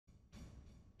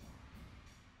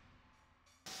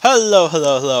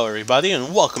Hello everybody,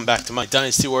 and welcome back to my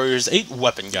Dynasty Warriors 8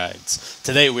 weapon guides.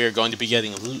 Today we are going to be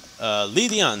getting Li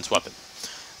Dian's weapon.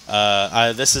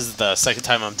 This is the second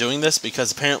time I'm doing this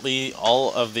because apparently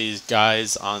all of these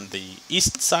guys on the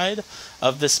east side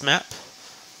of this map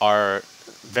are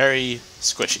very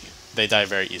squishy. They die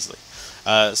very easily.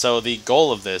 So the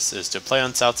goal of this is to play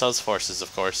on Cao Cao's forces,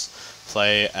 of course.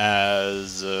 Play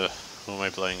as... who am I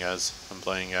playing as? I'm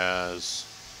playing as...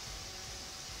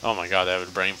 Oh my god, I have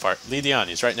a brain fart. Li Dian,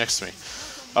 he's right next to me.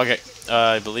 Okay,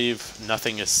 I believe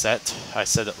nothing is set. I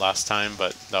said it last time,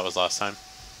 but that was last time.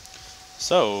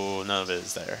 So, none of it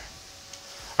is there.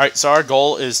 Alright, so our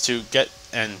goal is to get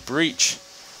and breach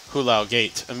Hulao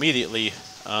Gate immediately,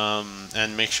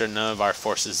 and make sure none of our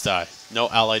forces die. No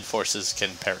allied forces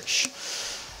can perish.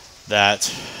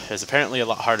 That is apparently a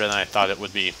lot harder than I thought it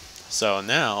would be. So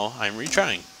now, I'm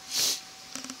retrying.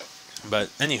 But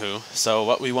anywho, so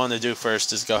what we want to do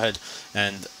first is go ahead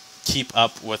and keep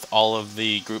up with all of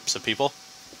the groups of people.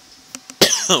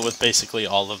 With basically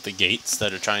all of the gates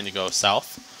that are trying to go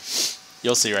south.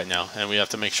 You'll see right now. And we have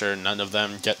to make sure none of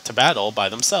them get to battle by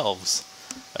themselves.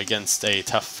 Against a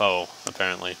tough foe,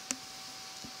 apparently.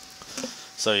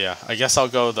 So yeah, I guess I'll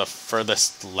go the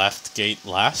furthest left gate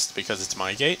last because it's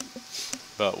my gate.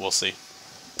 But we'll see.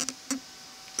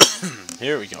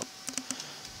 Here we go.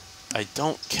 I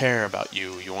don't care about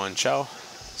you, Yuan Shao.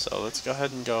 So let's go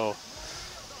ahead and go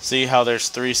see how there's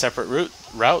three separate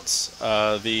routes.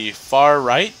 The far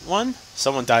right one,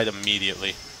 someone died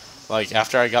immediately. Like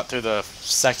after I got through the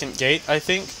second gate, I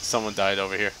think, someone died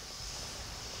over here.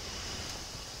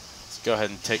 Let's go ahead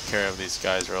and take care of these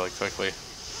guys really quickly.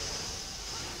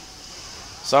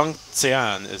 Song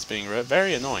Xian is being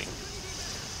very annoying.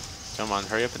 Come on,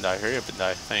 hurry up and die, hurry up and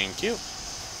die. Thank you.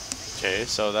 Okay,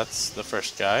 so that's the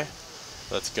first guy.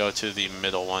 Let's go to the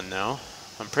middle one now.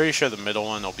 I'm pretty sure the middle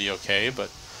one will be okay,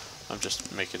 but I'm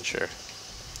just making sure.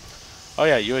 Oh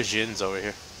yeah, Yue Jin's over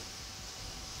here.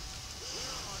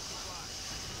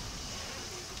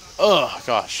 Oh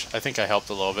gosh, I think I helped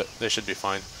a little bit. They should be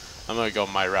fine. I'm gonna go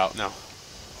my route now.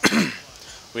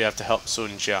 We have to help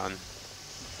Sun Jian.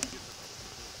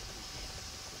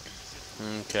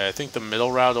 Okay, I think the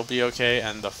middle route will be okay,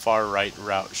 and the far right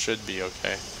route should be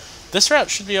okay. This route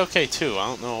should be okay too. I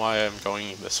don't know why I'm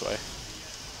going this way.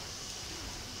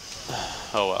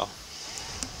 Oh well.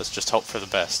 Let's just hope for the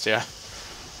best, yeah?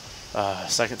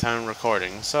 Second time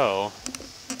recording, so...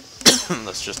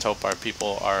 let's just hope our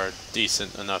people are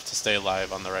decent enough to stay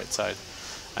alive on the right side.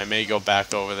 I may go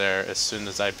back over there as soon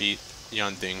as I beat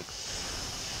Yinping.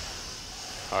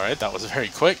 Alright, that was very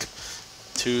quick.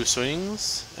 2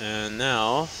 swings, and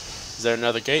now... Is there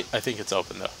another gate? I think it's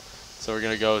open though. So we're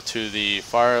going to go to the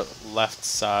far left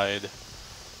side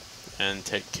and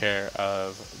take care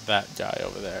of that guy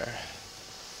over there.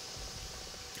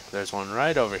 There's one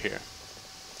right over here.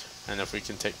 And if we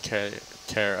can take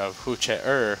care of Hu Che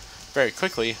very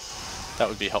quickly, that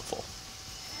would be helpful.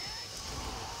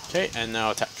 Okay, and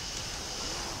now attack.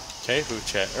 Okay, Hu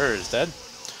Che is dead.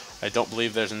 I don't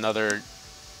believe there's another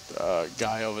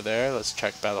guy over there. Let's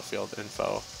check battlefield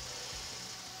info.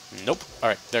 Nope.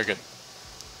 Alright, they're good.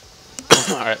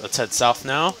 Alright, let's head south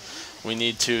now. We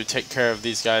need to take care of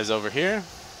these guys over here.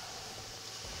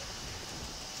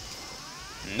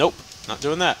 Nope, not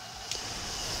doing that.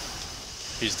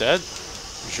 He's dead.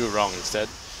 Zhurong is dead.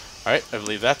 Alright, I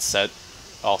believe that's set.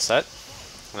 All set.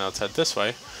 Now let's head this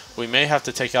way. We may have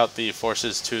to take out the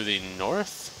forces to the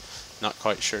north. Not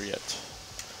quite sure yet.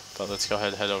 But let's go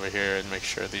ahead and head over here and make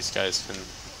sure these guys can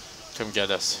come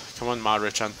get us. Come on,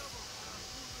 Ma-Richan.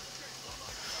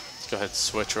 Go ahead and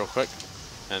switch real quick,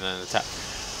 and then attack.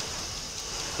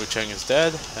 Wu Cheng is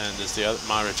dead, and is the other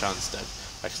Ma-Richan's dead.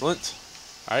 Excellent.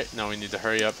 Alright, now we need to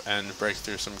hurry up and break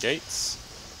through some gates.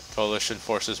 Coalition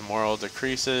forces morale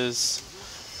decreases.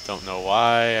 Don't know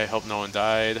why. I hope no one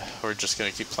died. We're just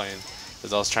gonna keep playing,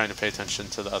 because I was trying to pay attention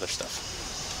to the other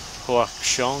stuff.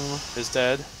 Chong is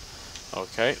dead.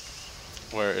 Okay.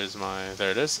 Where is my...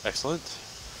 There it is. Excellent.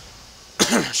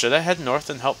 Should I head north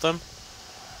and help them?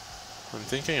 I'm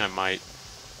thinking I might,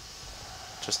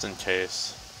 just in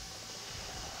case.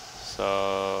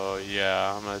 So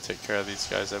yeah, I'm gonna take care of these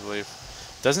guys, I believe.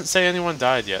 Doesn't say anyone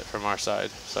died yet from our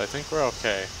side, so I think we're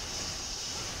okay.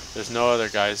 There's no other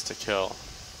guys to kill.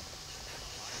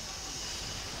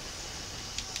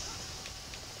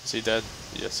 Is he dead?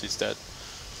 Yes, he's dead.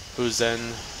 Hu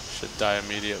Zhen should die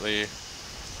immediately.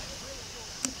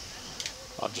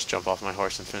 I'll just jump off my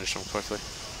horse and finish him quickly.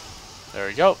 There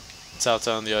we go. Cao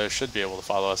Cao and the others should be able to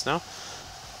follow us now.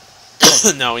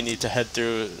 Now we need to head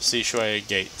through Shui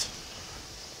Gate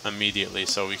immediately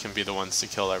so we can be the ones to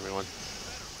kill everyone.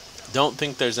 Don't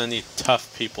think there's any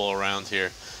tough people around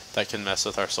here that can mess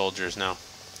with our soldiers now.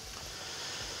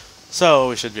 So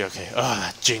we should be okay. Oh,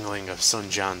 that jingling of Sun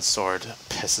Jian's sword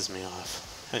pisses me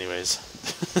off. Anyways.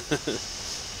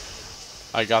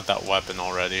 I got that weapon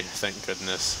already, thank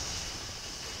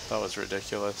goodness. That was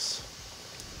ridiculous.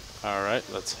 Alright,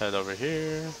 let's head over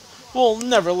here. We'll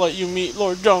never let you meet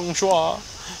Lord Dong Zhuo.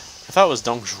 I thought it was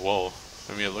Dong Zhuo.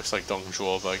 I mean, it looks like Dong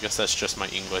Zhuo, but I guess that's just my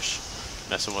English.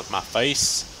 Messing with my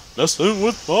face. Messing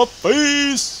with my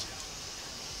face!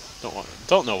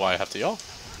 Don't know why I have to yell.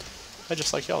 I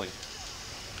just like yelling.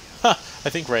 Ha! I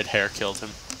think red hair killed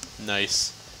him.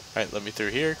 Nice. Alright, let me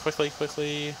through here. Quickly,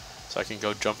 quickly. So I can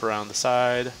go jump around the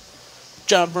side.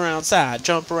 Jump around side,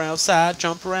 jump around side,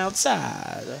 jump around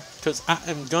side. Because I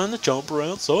am gonna jump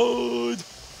around side.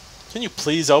 Can you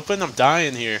please open? I'm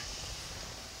dying here.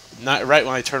 Not right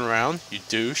when I turn around, you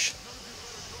douche.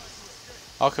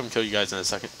 I'll come kill you guys in a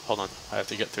second. Hold on, I have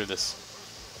to get through this.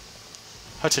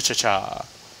 Ha-cha-cha-cha.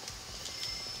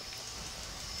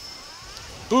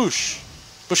 Boosh!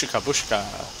 Bushika,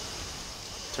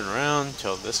 bushika. Turn around,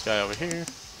 kill this guy over here.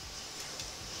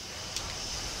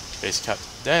 Base captain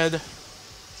dead.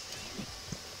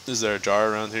 Is there a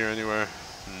jar around here anywhere?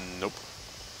 Nope.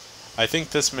 I think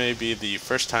this may be the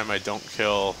first time I don't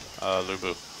kill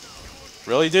Lubu.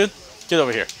 Really, dude? Get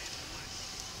over here.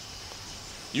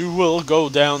 You will go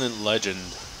down in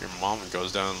legend. Your mom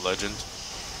goes down in legend.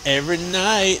 Every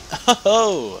night.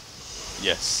 Oh!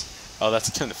 Yes. Oh,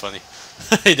 that's kind of funny.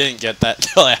 I didn't get that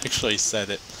until I actually said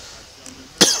it.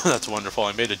 That's wonderful.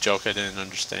 I made a joke I didn't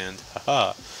understand.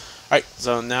 Haha. Alright,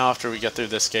 so now after we get through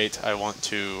this gate, I want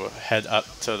to head up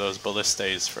to those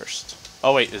ballistas first.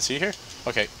 Oh wait, is he here?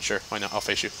 Okay, sure, why not? I'll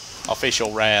face you. I'll face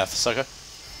your wrath, sucker.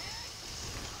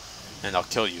 And I'll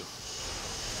kill you.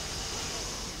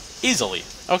 Easily.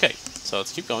 Okay, so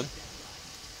let's keep going.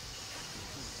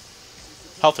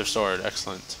 Health restored,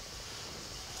 excellent.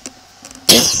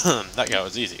 That guy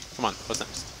was easy. Come on, what's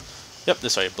next? Yep,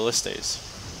 this way, ballistas.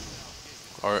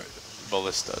 Or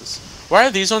ballistas. Why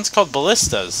are these ones called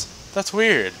ballistas? That's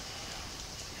weird.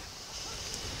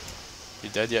 You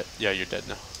dead yet? Yeah, you're dead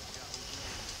now.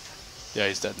 Yeah,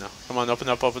 he's dead now. Come on, open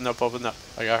up, open up, open up.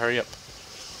 I gotta hurry up.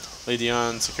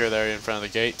 Dian, secure the area in front of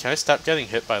the gate. Can I stop getting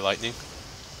hit by lightning?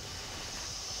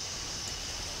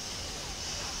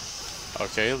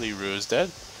 Okay, Li Ru is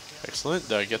dead. Excellent.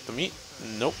 Did I get the meat?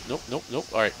 Nope, nope, nope,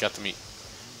 nope. Alright, got the meat.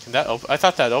 Can that open? I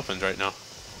thought that opened right now.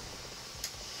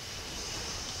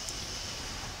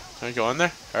 Can I go in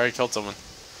there? I already killed someone.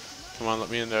 Come on, let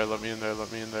me in there, let me in there,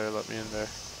 let me in there, let me in there.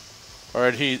 Or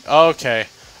did he... Oh, okay.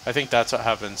 I think that's what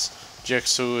happens.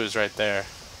 Jiexu is right there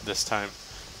this time.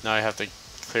 Now I have to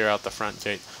clear out the front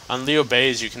gate. On Liu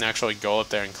Bei's, you can actually go up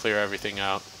there and clear everything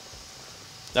out.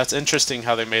 That's interesting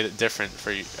how they made it different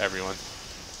for everyone.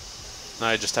 Now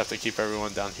I just have to keep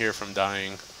everyone down here from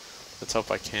dying. Let's hope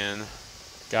I can.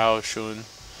 Gao, Shun.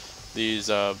 These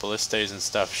ballistas and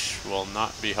stuff will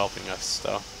not be helping us,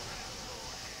 though.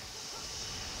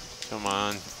 Come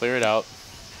on, clear it out.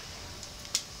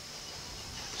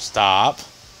 Stop.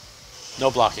 No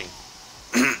blocking.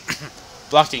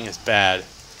 Blocking is bad.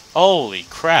 Holy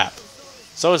crap.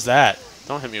 So is that.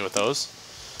 Don't hit me with those.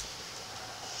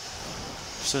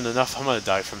 Soon enough, I'm gonna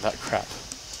die from that crap.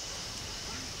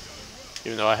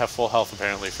 Even though I have full health,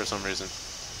 apparently, for some reason.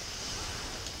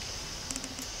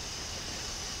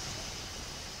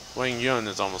 Wang Yuan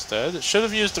is almost dead. Should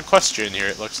have used a question here,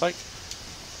 it looks like.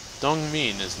 Dong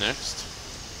Min is next.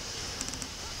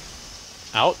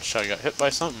 Ouch, I got hit by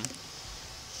something.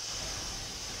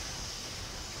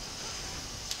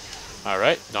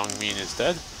 Alright, Dong Min is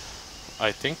dead.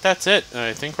 I think that's it.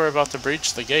 I think we're about to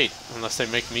breach the gate. Unless they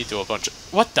make me do a bunch of...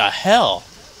 What the hell?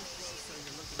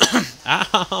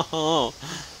 Ow!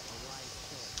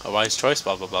 A wise choice,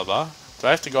 blah blah blah blah. Do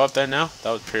I have to go up there now?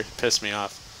 That would piss me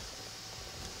off.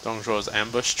 Dong Zhuo's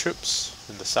ambush troops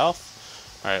in the south.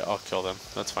 Alright, I'll kill them.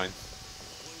 That's fine.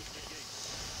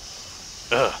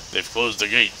 Ugh, they've closed the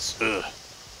gates. Ugh.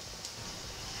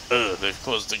 Ugh, they've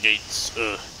closed the gates.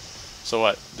 Ugh. So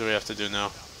what do we have to do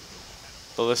now?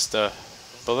 Ballista.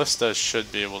 Ballista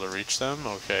should be able to reach them.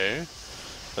 Okay.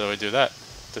 How do we do that?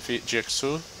 Defeat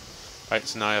Jiexu. Alright,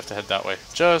 so now I have to head that way.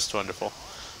 Just wonderful.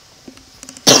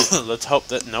 Let's hope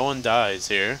that no one dies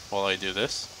here while I do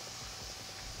this.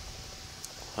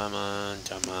 Come on,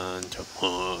 come on, come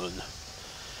on.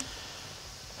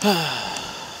 Alright,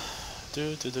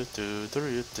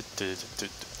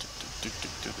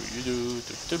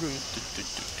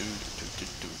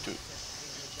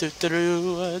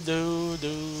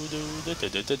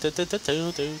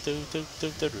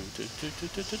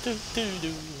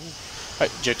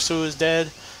 Jiexu is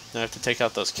dead. Now I have to take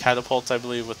out those catapults, I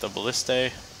believe, with the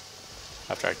ballistae.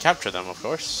 After I capture them, of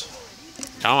course.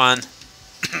 Come on.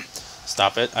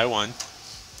 Stop it. I won.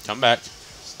 Come back.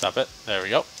 Stop it. There we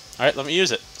go. Alright, let me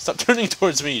use it. Stop turning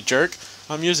towards me, you jerk.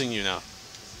 I'm using you now.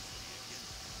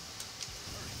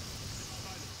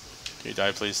 Can you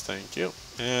die, please? Thank you.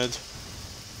 And...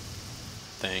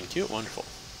 thank you. Wonderful.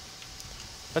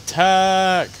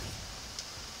 Attack!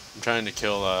 I'm trying to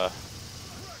kill,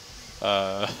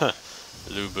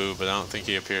 Lu Bu, but I don't think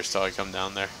he appears till I come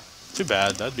down there. Too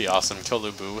bad. That'd be awesome. Kill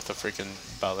Lu Bu with a freaking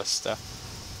ballista.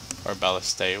 Or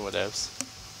ballistae, whatevs.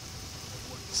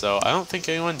 So, I don't think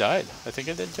anyone died. I think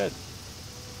I did good.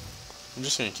 I'm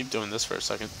just gonna keep doing this for a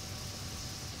second.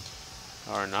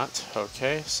 Or not.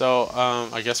 Okay, so,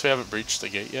 I guess we haven't breached the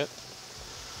gate yet.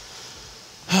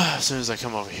 As soon as I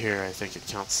come over here, I think it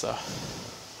counts, though.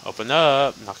 Open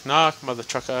up! Knock knock, mother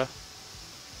trucker.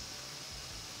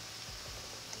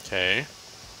 Okay.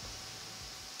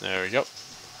 There we go.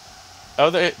 Oh,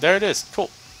 there it is. Cool.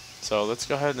 So, let's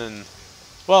go ahead and...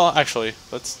 well, actually,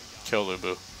 let's kill Lu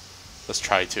Bu. Let's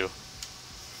try to.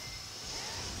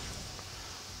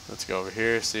 Let's go over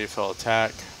here, see if he'll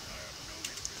attack.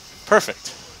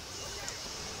 Perfect.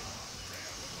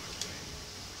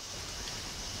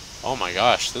 Oh my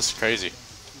gosh, this is crazy.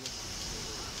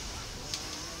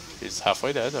 He's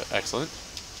halfway dead. Excellent.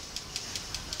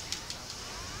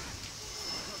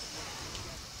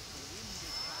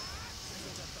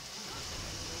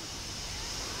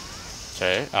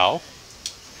 Okay, ow.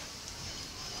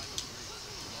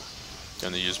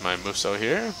 Gonna use my Muso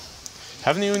here.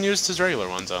 Haven't even used his regular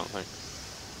ones, I don't think.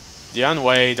 Dian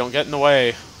Wei, don't get in the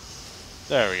way.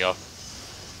 There we go.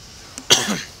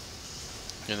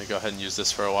 Gonna go ahead and use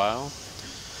this for a while.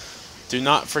 Do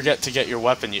not forget to get your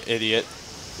weapon, you idiot.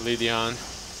 Dian.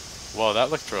 Whoa,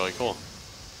 that looked really cool.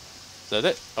 Is that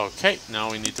it? Okay, now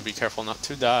we need to be careful not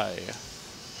to die.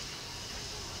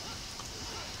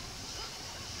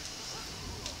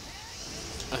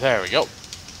 There we go.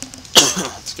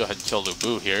 Let's go ahead and kill Lu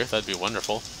Bu here. That'd be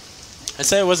wonderful. I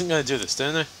said I wasn't going to do this,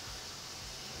 didn't I?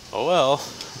 Oh well.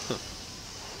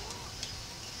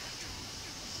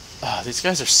 These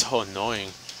guys are so annoying.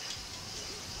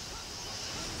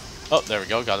 Oh, there we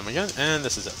go. Got him again. And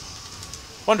this is it.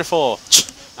 Wonderful.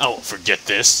 I won't forget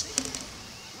this.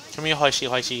 Come here,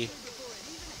 Huai.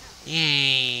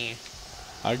 Yay.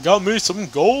 I got me some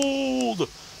gold.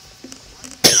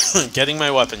 Getting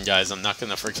my weapon, guys. I'm not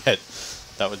going to forget.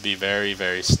 That would be very,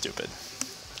 very stupid.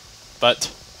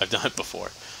 But I've done it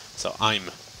before. So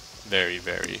I'm very,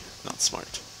 very not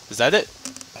smart. Is that it?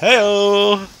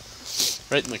 Hey-oh!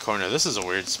 Right in the corner. This is a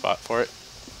weird spot for it.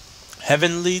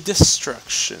 Heavenly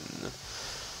Destruction.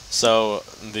 So,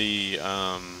 the,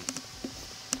 I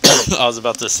was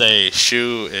about to say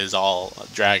Shu is all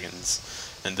dragons.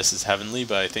 And this is heavenly,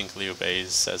 but I think Liu Bei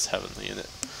says heavenly in it.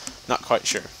 Not quite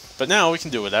sure. But now we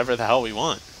can do whatever the hell we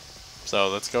want. So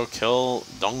let's go kill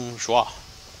Dong Zhuo.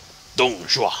 Dong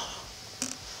Zhuo.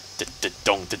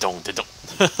 Dong dong dong.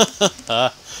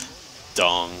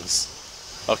 Dongs.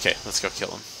 Okay, let's go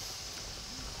kill him.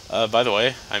 By the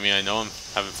way, I mean, I know I'm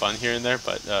having fun here and there,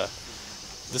 but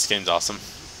this game's awesome.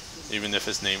 Even if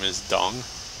his name is Dong.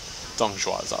 Dong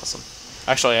Zhuo is awesome.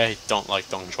 Actually, I don't like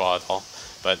Dong Zhuo at all.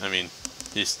 But, I mean,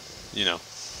 he's, you know.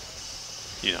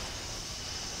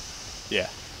 Yeah.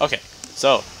 Okay,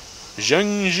 so,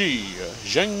 Zhengji.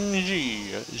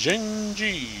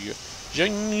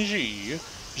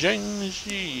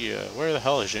 Where the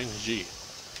hell is Zhengji?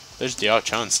 There's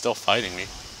Diaochan still fighting me.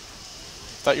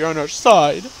 Thought you're on our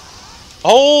side.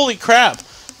 Holy crap!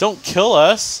 Don't kill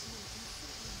us!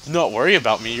 Do not worry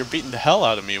about me. You're beating the hell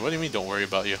out of me. What do you mean, don't worry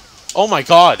about you? Oh my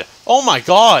god! Oh my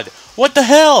god! What the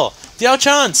hell?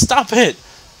 Diaochan, stop it!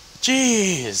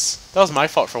 Jeez! That was my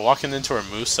fault for walking into her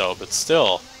Muso, but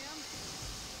still.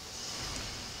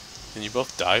 Can you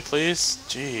both die, please?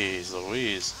 Jeez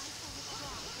Louise.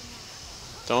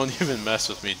 Don't even mess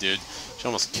with me, dude. She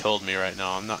almost killed me right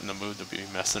now. I'm not in the mood to be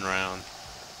messing around.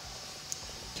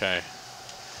 Okay.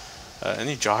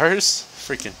 Any jars?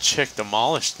 Freaking chick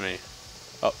demolished me.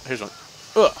 Oh, here's one.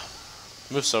 Ugh.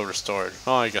 Muso restored.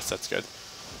 Oh, I guess that's good.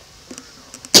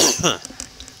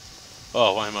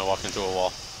 Oh, why am I walking through a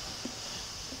wall?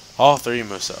 All 3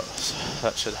 Musos.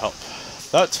 That should help.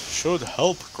 That should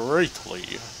help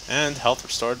greatly. And health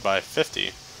restored by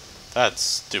 50. That's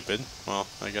stupid. Well,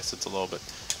 I guess it's a little bit.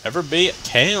 Ever be it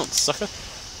counts, sucker.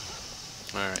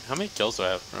 Alright, how many kills do I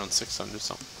have? Around 600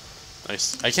 something.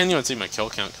 Nice. I can't even see my kill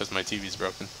count because my TV's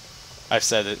broken. I've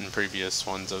said it in previous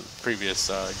ones of previous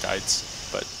guides,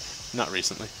 but not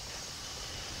recently.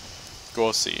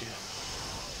 Go see.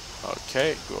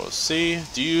 Okay, we'll see.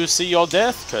 Do you see your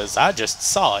death? Because I just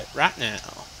saw it right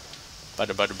now.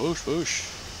 Bada bada boosh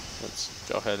boosh. Let's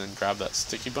go ahead and grab that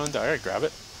sticky bun. Did I already grab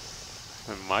it?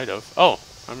 I might have. Oh,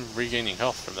 I'm regaining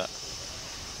health from that.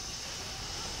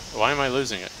 Why am I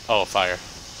losing it? Oh, fire.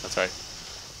 That's right.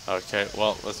 Okay,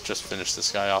 well, let's just finish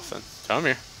this guy off then. Come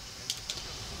here.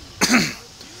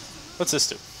 What's this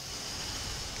do?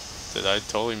 Did I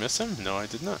totally miss him? No, I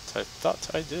did not. I thought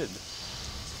I did.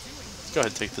 Let's go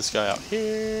ahead and take this guy out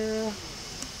here.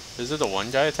 Is it a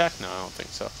one guy attack? No, I don't think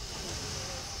so.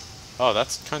 Oh,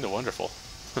 that's kind of wonderful.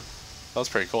 That was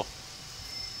pretty cool.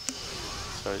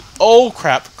 So, oh,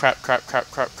 crap.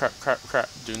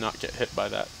 Do not get hit by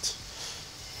that.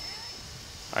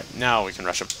 Alright, now we can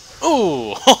rush him.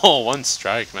 Ooh, one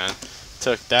strike, man.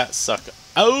 Took that sucker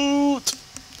out.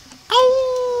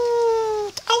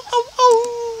 Out.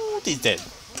 Out. He's dead,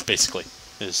 basically,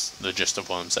 is the gist of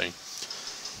what I'm saying.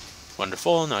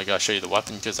 Wonderful. Now I gotta show you the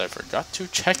weapon because I forgot to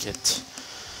check it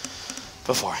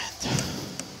beforehand.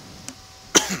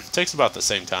 Takes about the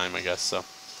same time, I guess, so.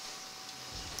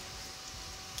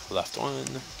 Left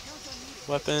one.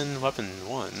 Weapon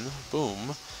one.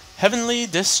 Boom. Heavenly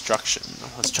Destruction.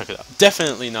 Let's check it out.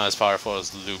 Definitely not as powerful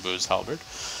as Lu Bu's halberd.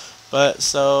 But,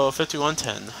 so,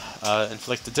 5110.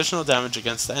 Inflict additional damage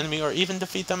against the enemy or even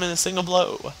defeat them in a single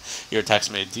blow. Your attacks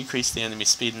may decrease the enemy's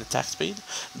speed and attack speed.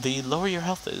 The lower your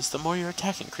health is, the more your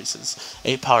attack increases.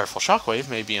 A powerful shockwave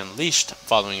may be unleashed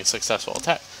following a successful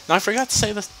attack. Now, I forgot to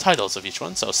say the titles of each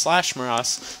one, so Slash,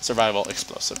 Morass, Survival,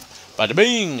 Explosive. Bada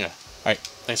bing! Alright,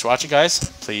 thanks for watching, guys.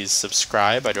 Please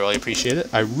subscribe. I'd really appreciate it.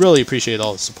 I really appreciate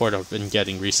all the support I've been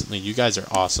getting recently. You guys are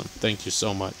awesome. Thank you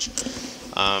so much.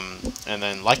 And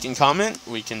then like and comment.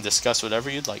 We can discuss whatever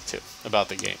you'd like to about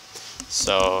the game.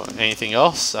 So, anything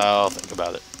else, I'll think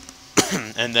about it.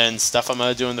 And then stuff I'm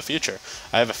going to do in the future.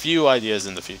 I have a few ideas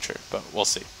in the future, but we'll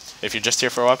see. If you're just here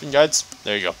for weapon guides,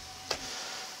 there you go.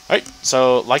 Alright,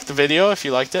 so like the video if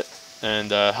you liked it.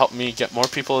 And help me get more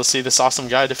people to see this awesome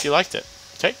guide if you liked it.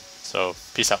 Okay? So,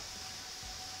 peace out.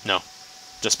 No,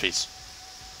 just peace.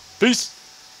 Peace!